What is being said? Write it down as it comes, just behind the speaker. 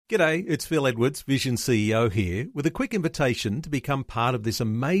G'day, it's Phil Edwards, Vision CEO here, with a quick invitation to become part of this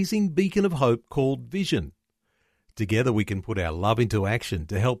amazing beacon of hope called Vision. Together we can put our love into action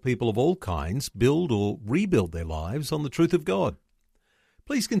to help people of all kinds build or rebuild their lives on the truth of God.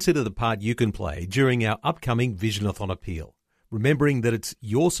 Please consider the part you can play during our upcoming Visionathon appeal, remembering that it's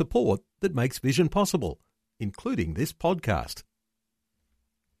your support that makes Vision possible, including this podcast.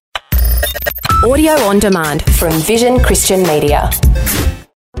 Audio on demand from Vision Christian Media.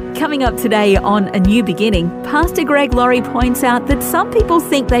 Coming up today on A New Beginning, Pastor Greg Laurie points out that some people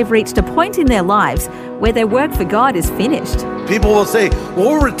think they've reached a point in their lives where their work for God is finished. People will say,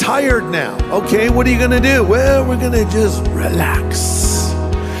 well, we're retired now. Okay, what are you going to do? Well, we're going to just relax.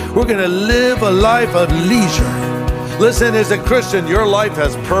 We're going to live a life of leisure. Listen, as a Christian, your life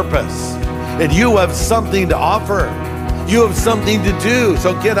has purpose, and you have something to offer. You have something to do.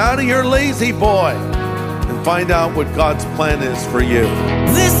 So get out of your lazy boy and find out what God's plan is for you.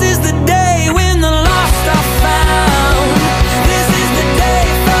 This is the day when the lost are found. This is the day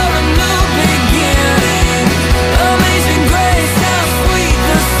for a new beginning. Amazing grace, how sweet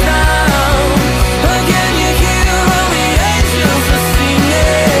the sound. Again you hear all the angels are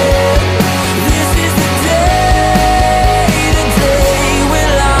singing. This is the day when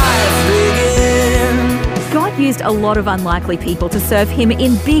life begins. God used a lot of unlikely people to serve him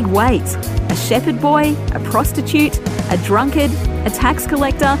in big ways. A shepherd boy, a prostitute, a drunkard, a tax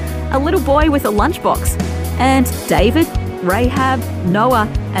collector, a little boy with a lunchbox. And David, Rahab, Noah,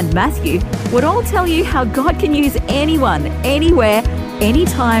 and Matthew would all tell you how God can use anyone, anywhere,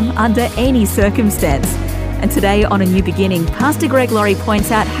 anytime, under any circumstance. And today on A New Beginning, Pastor Greg Laurie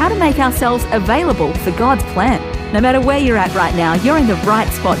points out how to make ourselves available for God's plan. No matter where you're at right now, you're in the right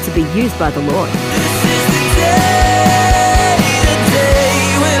spot to be used by the Lord. This is the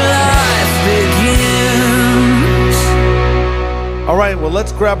day when life begins. All right, well,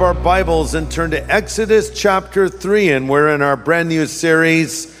 let's grab our Bibles and turn to Exodus chapter 3. And we're in our brand new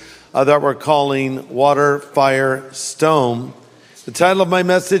series that we're calling Water, Fire, Stone. The title of my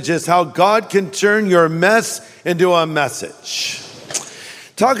message is How God Can Turn Your Mess into a Message.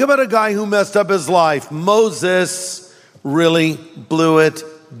 Talk about a guy who messed up his life. Moses really blew it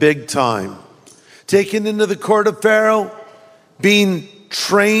big time. Taken into the court of Pharaoh, being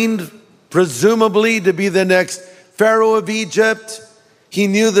trained presumably to be the next Pharaoh of Egypt. He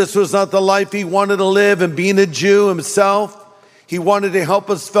knew this was not the life he wanted to live, and being a Jew himself, he wanted to help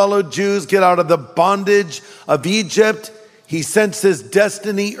his fellow Jews get out of the bondage of Egypt. He sensed his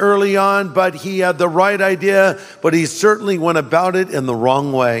destiny early on, but he had the right idea, but he certainly went about it in the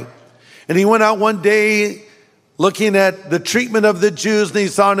wrong way. And he went out one day looking at the treatment of the Jews, and he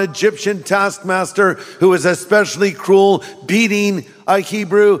saw an Egyptian taskmaster who was especially cruel, beating a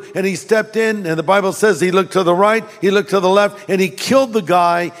Hebrew, and he stepped in, and the Bible says he looked to the right, he looked to the left, and he killed the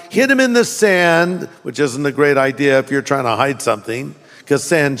guy, hid him in the sand, which isn't a great idea if you're trying to hide something, because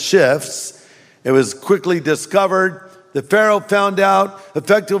sand shifts. It was quickly discovered. The Pharaoh found out,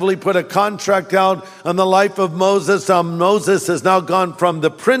 effectively put a contract out on the life of Moses. Moses has now gone from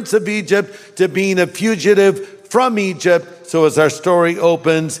the prince of Egypt to being a fugitive from Egypt. So as our story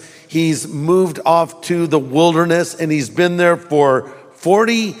opens, he's moved off to the wilderness, and he's been there for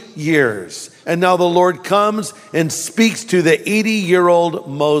 40 years. And now the Lord comes and speaks to the 80-year-old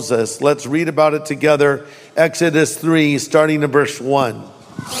Moses. Let's read about it together. Exodus 3, starting in verse 1.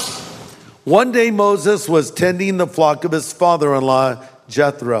 One day Moses was tending the flock of his father-in-law,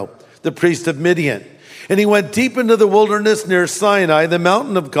 Jethro, the priest of Midian. And he went deep into the wilderness near Sinai, the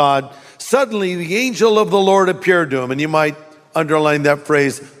mountain of God. Suddenly, the angel of the Lord appeared to him. And you might underline that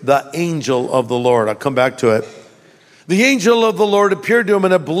phrase, the angel of the Lord. I'll come back to it. The angel of the Lord appeared to him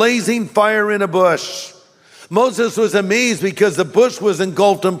in a blazing fire in a bush. Moses was amazed because the bush was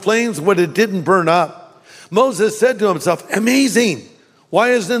engulfed in flames, but it didn't burn up. Moses said to himself, amazing.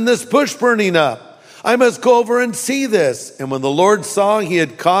 Why isn't this bush burning up? I must go over and see this. And when the Lord saw he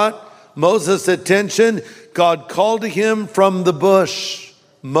had caught Moses' attention, God called to him from the bush,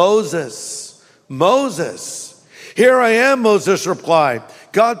 Moses, Moses. Here I am, Moses replied.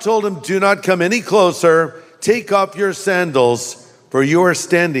 God told him, do not come any closer. Take off your sandals, for you are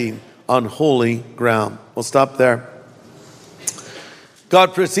standing on holy ground. We'll stop there.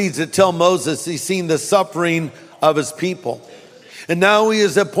 God proceeds to tell Moses he's seen the suffering of his people. And now he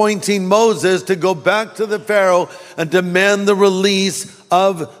is appointing Moses to go back to the Pharaoh and demand the release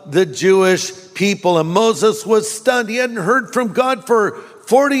of the Jewish people. And Moses was stunned. He hadn't heard from God for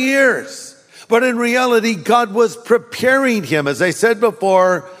 40 years. But in reality, God was preparing him. As I said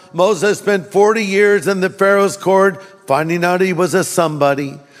before, Moses spent 40 years in the Pharaoh's court, finding out he was a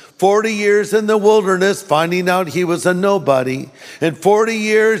somebody. 40 years in the wilderness, finding out he was a nobody. And 40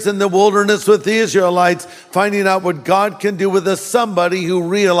 years in the wilderness with the Israelites, finding out what God can do with a somebody who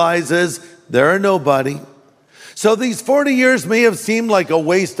realizes they're a nobody. So these 40 years may have seemed like a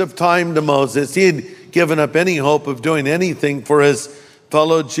waste of time to Moses. He had given up any hope of doing anything for his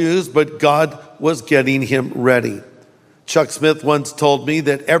fellow Jews, but God was getting him ready. Chuck Smith once told me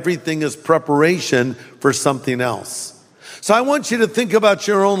that everything is preparation for something else. So I want you to think about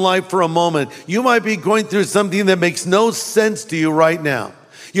your own life for a moment. You might be going through something that makes no sense to you right now.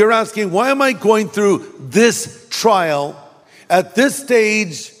 You're asking, why am I going through this trial at this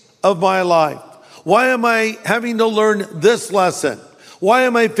stage of my life? Why am I having to learn this lesson? Why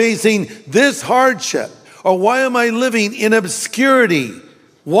am I facing this hardship? Or why am I living in obscurity?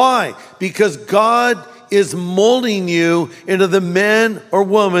 Why? Because God is molding you into the man or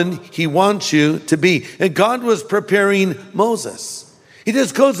woman he wants you to be. And God was preparing Moses. He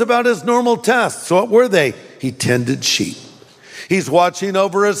just goes about his normal tasks. So what were they? He tended sheep. He's watching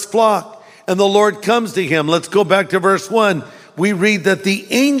over his flock. And the Lord comes to him. Let's go back to verse 1. We read that the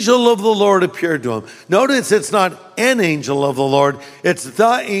angel of the Lord appeared to him. Notice it's not an angel of the Lord. It's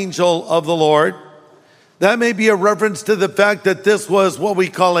the angel of the Lord. That may be a reference to the fact that this was what we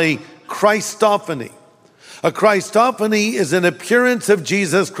call a Christophany. A Christophany is an appearance of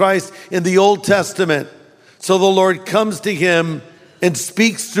Jesus Christ in the Old Testament. So the Lord comes to him and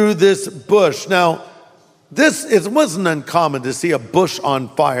speaks through this bush. Now, it wasn't uncommon to see a bush on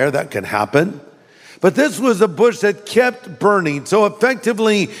fire. That can happen. But this was a bush that kept burning. So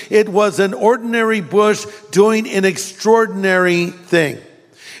effectively, it was an ordinary bush doing an extraordinary thing.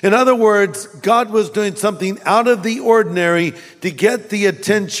 In other words, God was doing something out of the ordinary to get the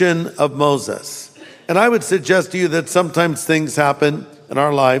attention of Moses. And I would suggest to you that sometimes things happen in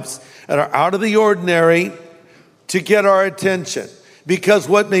our lives that are out of the ordinary to get our attention. Because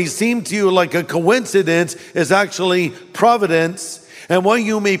what may seem to you like a coincidence is actually providence. And what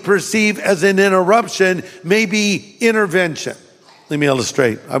you may perceive as an interruption may be intervention. Let me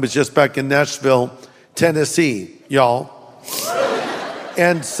illustrate. I was just back in Nashville, Tennessee, y'all.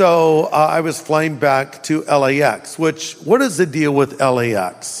 And so I was flying back to LAX, what is the deal with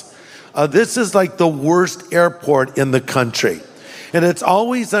LAX? This is like the worst airport in the country. And it's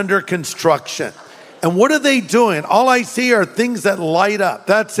always under construction. And what are they doing? All I see are things that light up.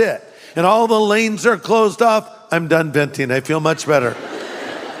 That's it. And all the lanes are closed off. I'm done venting. I feel much better.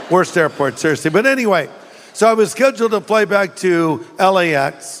 Worst airport, seriously. But anyway, so I was scheduled to fly back to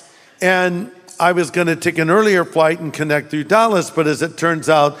LAX. And I was going to take an earlier flight and connect through Dallas. But as it turns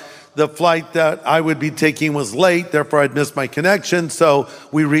out, the flight that I would be taking was late, therefore I'd missed my connection. So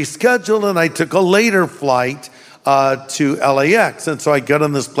we rescheduled and I took a later flight to LAX. And so I got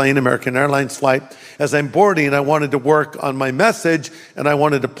on this plane, American Airlines flight. As I'm boarding, I wanted to work on my message and I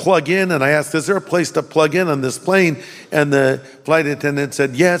wanted to plug in. And I asked, is there a place to plug in on this plane? And the flight attendant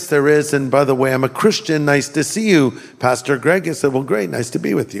said, yes, there is. And by the way, I'm a Christian. Nice to see you, Pastor Greg. I said, well, great. Nice to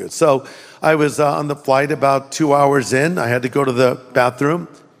be with you. So I was on the flight about 2 hours in. I had to go to the bathroom.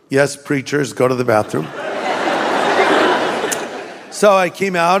 Yes, preachers, go to the bathroom. So I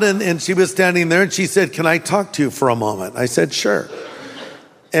came out and she was standing there and she said, can I talk to you for a moment? I said, sure.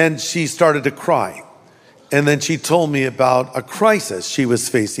 And she started to cry. And then she told me about a crisis she was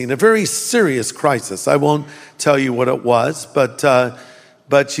facing, a very serious crisis. I won't tell you what it was, but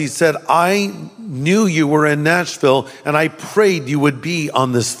she said, I knew you were in Nashville and I prayed you would be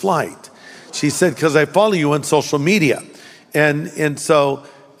on this flight. She said, because I follow you on social media. And so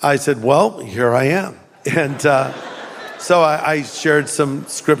I said, well, here I am. And so I shared some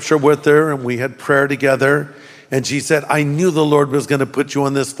scripture with her and we had prayer together. And she said, I knew the Lord was going to put you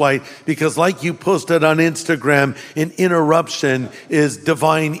on this flight because like you posted on Instagram, an interruption is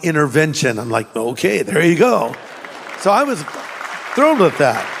divine intervention. I'm like, okay, there you go. So I was thrilled with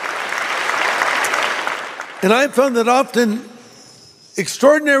that. And I found that often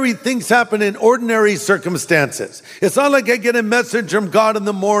extraordinary things happen in ordinary circumstances. It's not like I get a message from God in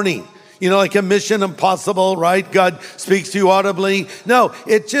the morning, like a Mission Impossible, right? God speaks to you audibly. No,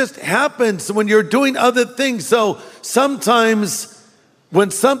 it just happens when you're doing other things. So sometimes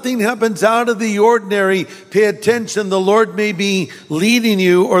when something happens out of the ordinary, pay attention. The Lord may be leading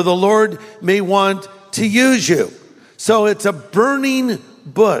you or the Lord may want to use you. So it's a burning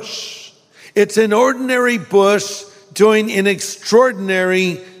bush. It's an ordinary bush doing an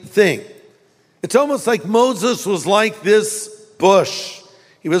extraordinary thing. It's almost like Moses was like this bush.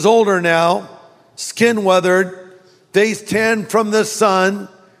 He was older now, skin weathered, face tan from the sun,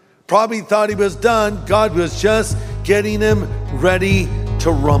 probably thought he was done. God was just getting him ready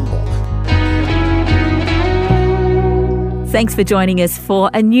to rumble. Thanks for joining us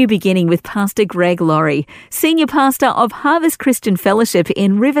for A New Beginning with Pastor Greg Laurie, Senior Pastor of Harvest Christian Fellowship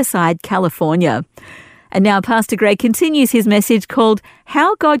in Riverside, California. And now Pastor Greg continues his message called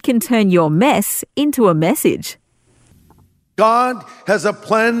How God Can Turn Your Mess into a Message. God has a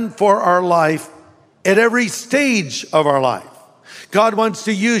plan for our life at every stage of our life. God wants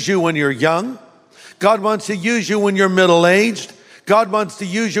to use you when you're young. God wants to use you when you're middle-aged. God wants to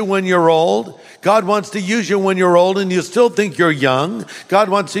use you when you're old. God wants to use you when you're old and you still think you're young. God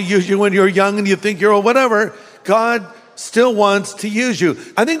wants to use you when you're young and you think you're old. Whatever. God still wants to use you.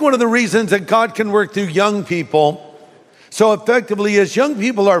 I think one of the reasons that God can work through young people so effectively is young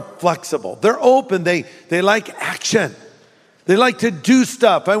people are flexible. They're open. They like action. They like to do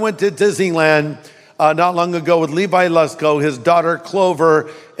stuff. I went to Disneyland not long ago with Levi Lusko, his daughter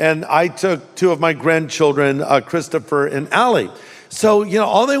Clover, and I took two of my grandchildren, Christopher and Allie. So,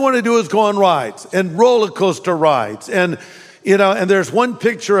 all they want to do is go on rides and roller coaster rides. And there's one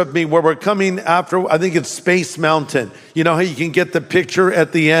picture of me where we're coming after, I think it's Space Mountain. You know how you can get the picture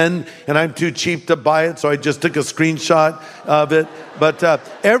at the end, and I'm too cheap to buy it, so I just took a screenshot of it. But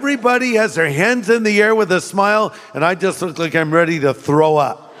everybody has their hands in the air with a smile, and I just look like I'm ready to throw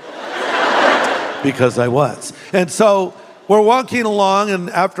up. Because I was. And so we're walking along, and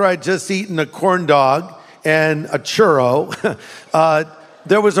after I'd just eaten a corn dog and a churro,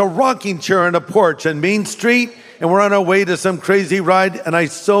 there was a rocking chair on a porch on Main Street, and we're on our way to some crazy ride, and I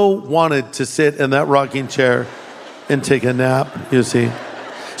so wanted to sit in that rocking chair and take a nap, you see.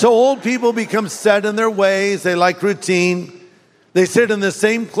 So old people become set in their ways. They like routine. They sit in the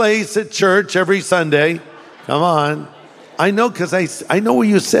same place at church every Sunday. Come on. I know, because I know where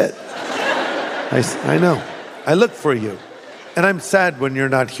you sit. I know. I look for you. And I'm sad when you're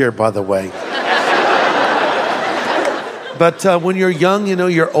not here, by the way. But when you're young,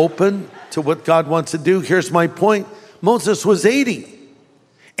 you're open to what God wants to do. Here's my point. Moses was 80.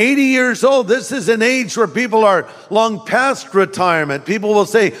 80 years old. This is an age where people are long past retirement. People will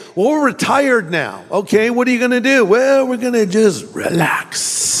say, well, we're retired now. Okay, what are you going to do? Well, we're going to just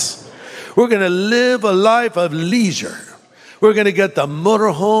relax. We're going to live a life of leisure. We're going to get the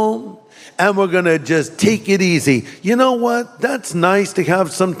motorhome. And we're going to just take it easy. You know what? That's nice to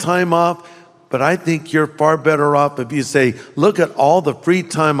have some time off. But I think you're far better off if you say, look at all the free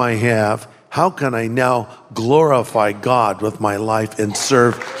time I have. How can I now glorify God with my life and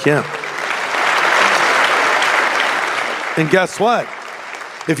serve Him? And guess what?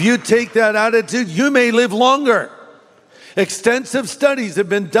 If you take that attitude, you may live longer. Extensive studies have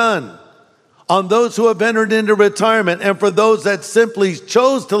been done on those who have entered into retirement, and for those that simply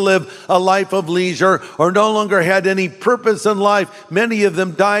chose to live a life of leisure or no longer had any purpose in life, many of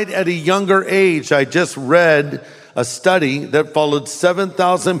them died at a younger age. I just read a study that followed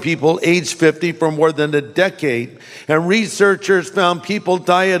 7,000 people aged 50 for more than a decade, and researchers found people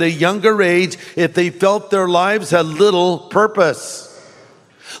die at a younger age if they felt their lives had little purpose.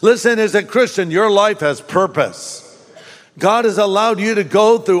 Listen, as a Christian, your life has purpose. God has allowed you to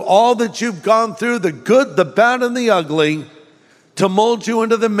go through all that you've gone through, the good, the bad, and the ugly, to mold you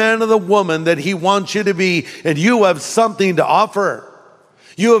into the man or the woman that He wants you to be. And you have something to offer.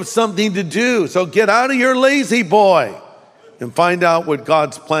 You have something to do. So get out of your lazy boy and find out what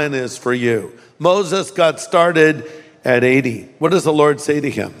God's plan is for you. Moses got started at 80. What does the Lord say to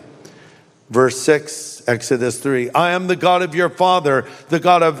him? Verse 6, Exodus 3. I am the God of your father, the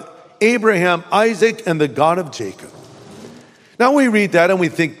God of Abraham, Isaac, and the God of Jacob. Now we read that and we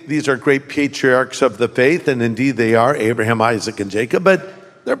think these are great patriarchs of the faith, and indeed they are, Abraham, Isaac, and Jacob,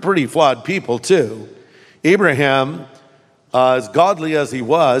 but they're pretty flawed people too. Abraham, as godly as he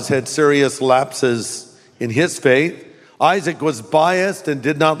was, had serious lapses in his faith. Isaac was biased and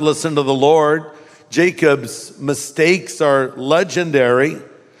did not listen to the Lord. Jacob's mistakes are legendary.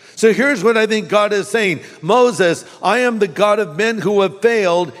 So here's what I think God is saying. Moses, I am the God of men who have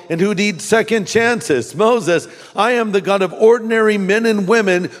failed and who need second chances. Moses, I am the God of ordinary men and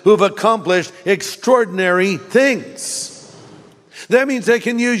women who have accomplished extraordinary things. That means I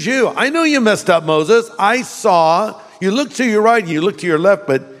can use you. I know you messed up, Moses. I saw you looked to your right, you looked to your left,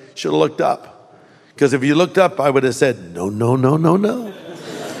 but should have looked up. Because if you looked up, I would have said, no, no, no, no, no.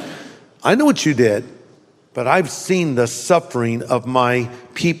 I know what you did. But I've seen the suffering of my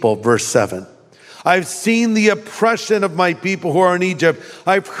people, verse 7. I've seen the oppression of my people who are in Egypt.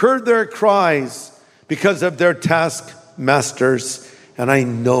 I've heard their cries because of their taskmasters, and I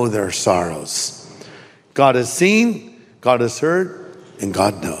know their sorrows. God has seen, God has heard, and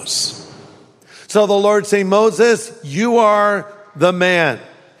God knows. So the Lord saying, Moses, you are the man.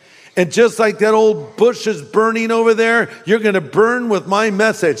 And just like that old bush is burning over there, you're going to burn with my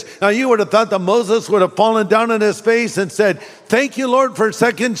message. Now, you would have thought that Moses would have fallen down on his face and said, thank you, Lord, for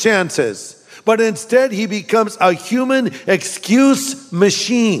second chances. But instead, he becomes a human excuse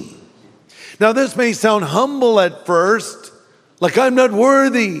machine. Now, this may sound humble at first, like I'm not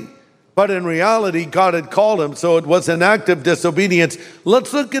worthy. But in reality, God had called him, so it was an act of disobedience.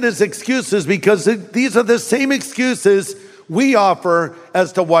 Let's look at his excuses, because these are the same excuses we offer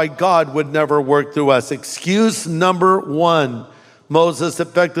as to why God would never work through us. Excuse number one, Moses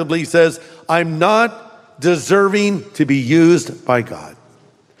effectively says, I'm not deserving to be used by God.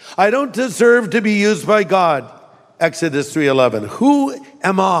 I don't deserve to be used by God. Exodus 3:11. Who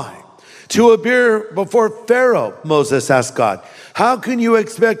am I to appear before Pharaoh? Moses asked God. How can you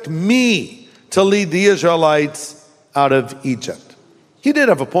expect me to lead the Israelites out of Egypt? He did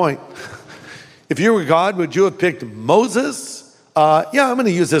have a point. If you were God, would you have picked Moses? I'm going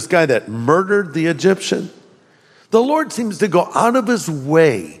to use this guy that murdered the Egyptian. The Lord seems to go out of his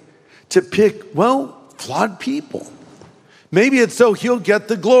way to pick, flawed people. Maybe it's so he'll get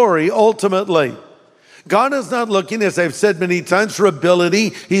the glory ultimately. God is not looking, as I've said many times, for ability.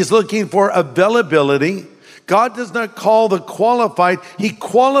 He's looking for availability. God does not call the qualified. He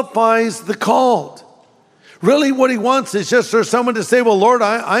qualifies the called. Really what he wants is just for someone to say, well, Lord,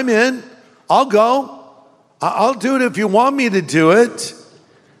 I'm in. I'll go. I'll do it if you want me to do it.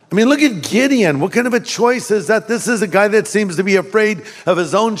 I mean, look at Gideon. What kind of a choice is that? This is a guy that seems to be afraid of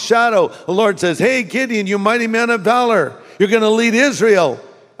his own shadow. The Lord says, hey, Gideon, you mighty man of valor. You're going to lead Israel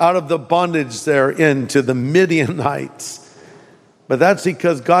out of the bondage they're into the Midianites. But that's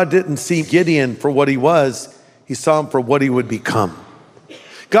because God didn't see Gideon for what he was. He saw him for what he would become.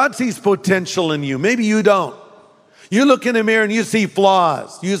 God sees potential in you. Maybe you don't. You look in the mirror and you see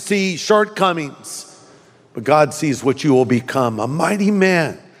flaws. You see shortcomings. But God sees what you will become. A mighty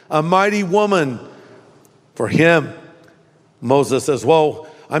man, a mighty woman. For him, Moses says, well,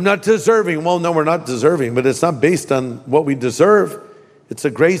 I'm not deserving. Well, no, we're not deserving. But it's not based on what we deserve. It's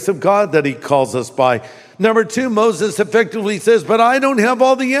the grace of God that he calls us by. Number two, Moses effectively says, but I don't have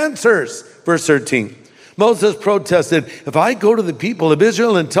all the answers. Verse 13. Moses protested, if I go to the people of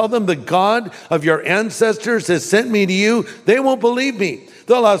Israel and tell them the God of your ancestors has sent me to you, they won't believe me.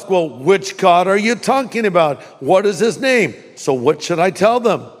 They'll ask, well, which God are you talking about? What is his name? So what should I tell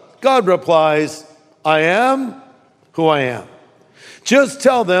them? God replies, I am who I am. Just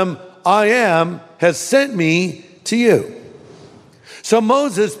tell them, I am has sent me to you. So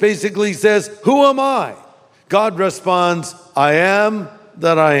Moses basically says, who am I? God responds, I am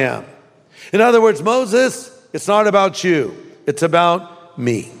that I am. In other words, Moses, it's not about you. It's about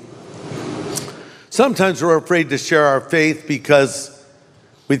me. Sometimes we're afraid to share our faith because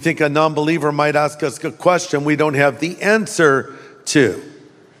we think a non-believer might ask us a question we don't have the answer to.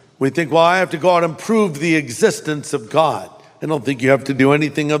 We think, well, I have to go out and prove the existence of God. I don't think you have to do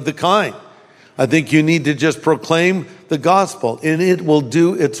anything of the kind. I think you need to just proclaim the gospel, and it will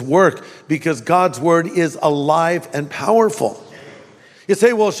do its work because God's word is alive and powerful. You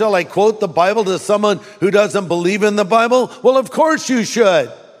say, well, shall I quote the Bible to someone who doesn't believe in the Bible? Well, of course you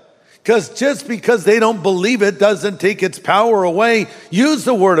should. Because just because they don't believe it doesn't take its power away. Use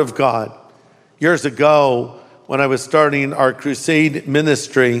the word of God. Years ago, when I was starting our crusade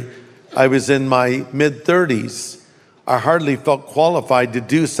ministry, I was in my mid-30s. I hardly felt qualified to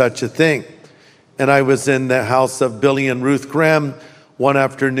do such a thing. And I was in the house of Billy and Ruth Graham one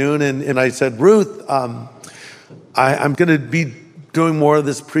afternoon, and I said, Ruth, I'm going to be doing more of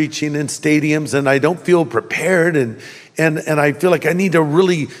this preaching in stadiums, and I don't feel prepared, and I feel like I need to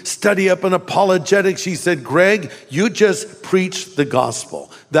really study up on apologetics. She said, Greg, you just preach the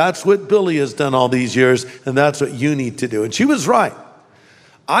gospel. That's what Billy has done all these years, and that's what you need to do. And she was right.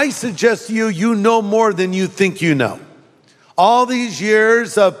 I suggest to you, you know more than you think you know. All these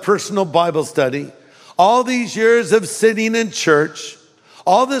years of personal Bible study, all these years of sitting in church,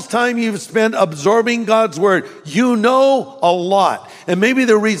 all this time you've spent absorbing God's word, you know a lot. And maybe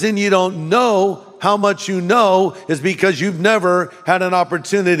the reason you don't know how much you know is because you've never had an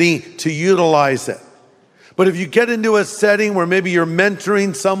opportunity to utilize it. But if you get into a setting where maybe you're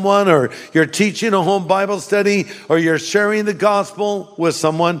mentoring someone, or you're teaching a home Bible study, or you're sharing the gospel with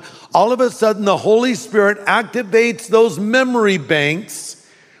someone, all of a sudden the Holy Spirit activates those memory banks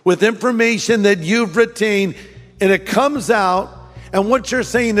with information that you've retained, and it comes out. And what you're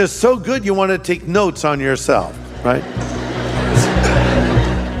saying is so good, you want to take notes on yourself, right?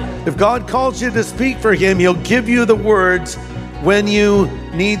 If God calls you to speak for him, he'll give you the words when you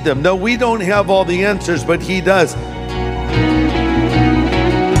need them. No, we don't have all the answers, but he does.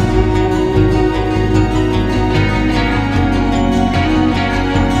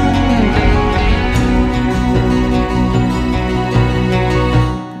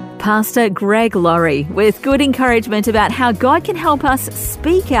 Pastor Greg Laurie with good encouragement about how God can help us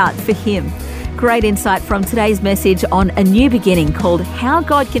speak out for Him. Great insight from today's message on a new beginning called How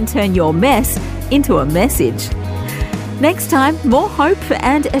God Can Turn Your Mess into a Message. Next time, more hope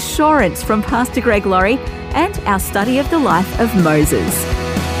and assurance from Pastor Greg Laurie and our study of the life of Moses.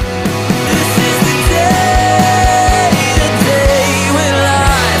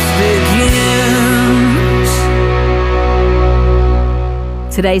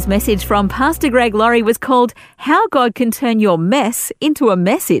 Today's message from Pastor Greg Laurie was called How God Can Turn Your Mess into a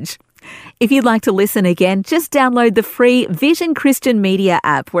Message. If you'd like to listen again, just download the free Vision Christian Media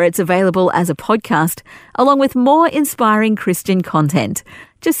app where it's available as a podcast, along with more inspiring Christian content.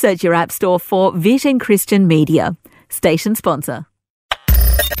 Just search your app store for Vision Christian Media. Station sponsor.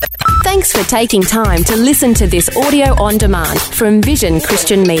 Thanks for taking time to listen to this audio on demand from Vision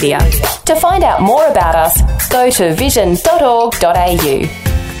Christian Media. To find out more about us, go to vision.org.au.